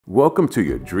Welcome to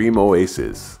your dream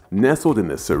oasis. Nestled in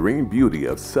the serene beauty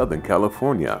of Southern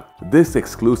California, this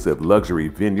exclusive luxury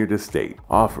vineyard estate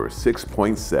offers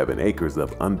 6.7 acres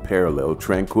of unparalleled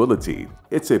tranquility.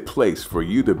 It's a place for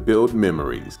you to build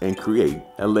memories and create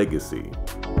a legacy.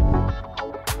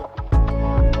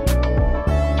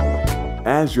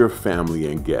 As your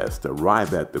family and guests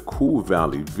arrive at the Cool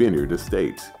Valley Vineyard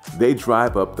Estate, they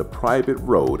drive up the private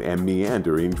road and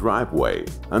meandering driveway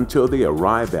until they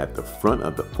arrive at the front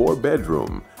of the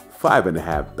 4-bedroom,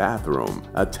 5.5 bathroom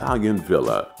Italian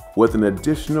villa with an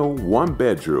additional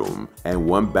 1-bedroom and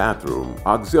 1-bathroom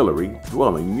auxiliary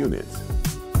dwelling unit.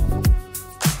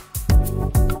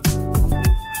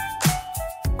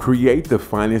 Create the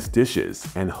finest dishes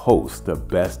and host the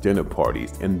best dinner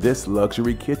parties in this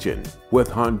luxury kitchen with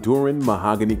Honduran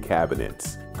mahogany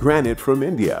cabinets, granite from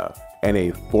India, and a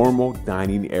formal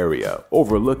dining area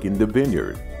overlooking the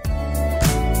vineyard.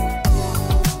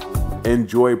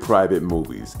 Enjoy private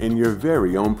movies in your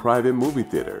very own private movie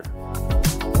theater.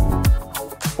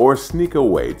 Or sneak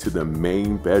away to the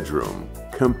main bedroom,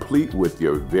 complete with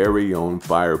your very own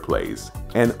fireplace,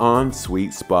 an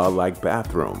ensuite spa-like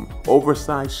bathroom,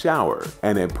 oversized shower,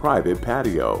 and a private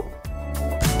patio.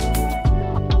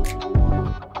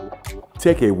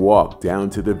 Take a walk down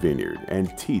to the vineyard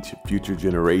and teach future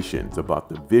generations about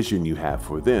the vision you have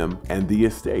for them and the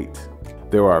estate.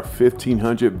 There are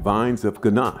 1,500 vines of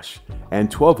Grenache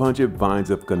and 1,200 vines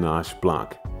of Grenache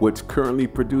Blanc, which currently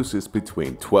produces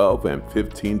between 12 and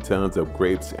 15 tons of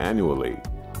grapes annually.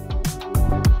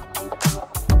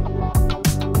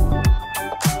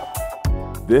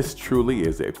 This truly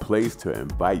is a place to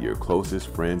invite your closest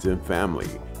friends and family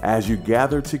as you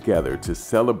gather together to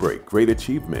celebrate great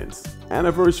achievements,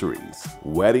 anniversaries,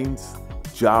 weddings,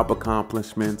 job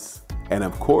accomplishments, and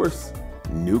of course,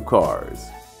 new cars.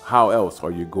 How else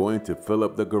are you going to fill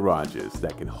up the garages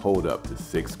that can hold up to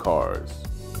 6 cars?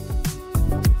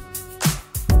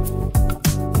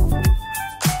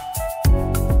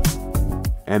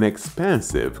 An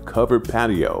expansive covered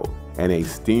patio and a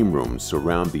steam room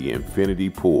surround the infinity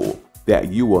pool that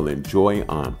you will enjoy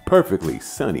on perfectly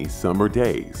sunny summer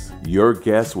days. Your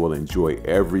guests will enjoy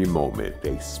every moment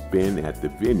they spend at the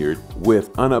vineyard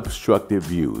with unobstructed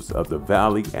views of the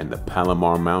valley and the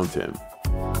Palomar Mountain.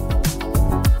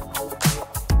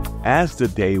 As the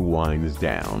day winds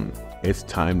down, it's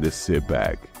time to sit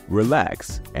back,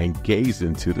 relax, and gaze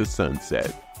into the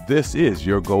sunset. This is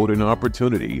your golden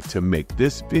opportunity to make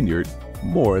this vineyard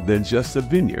more than just a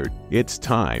vineyard. It's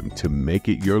time to make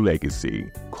it your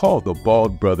legacy. Call the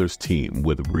Bald Brothers team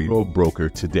with Real Broker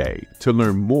today to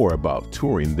learn more about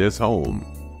touring this home.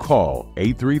 Call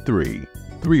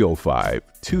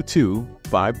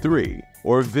 833-305-2253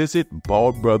 or visit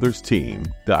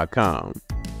baldbrothersteam.com.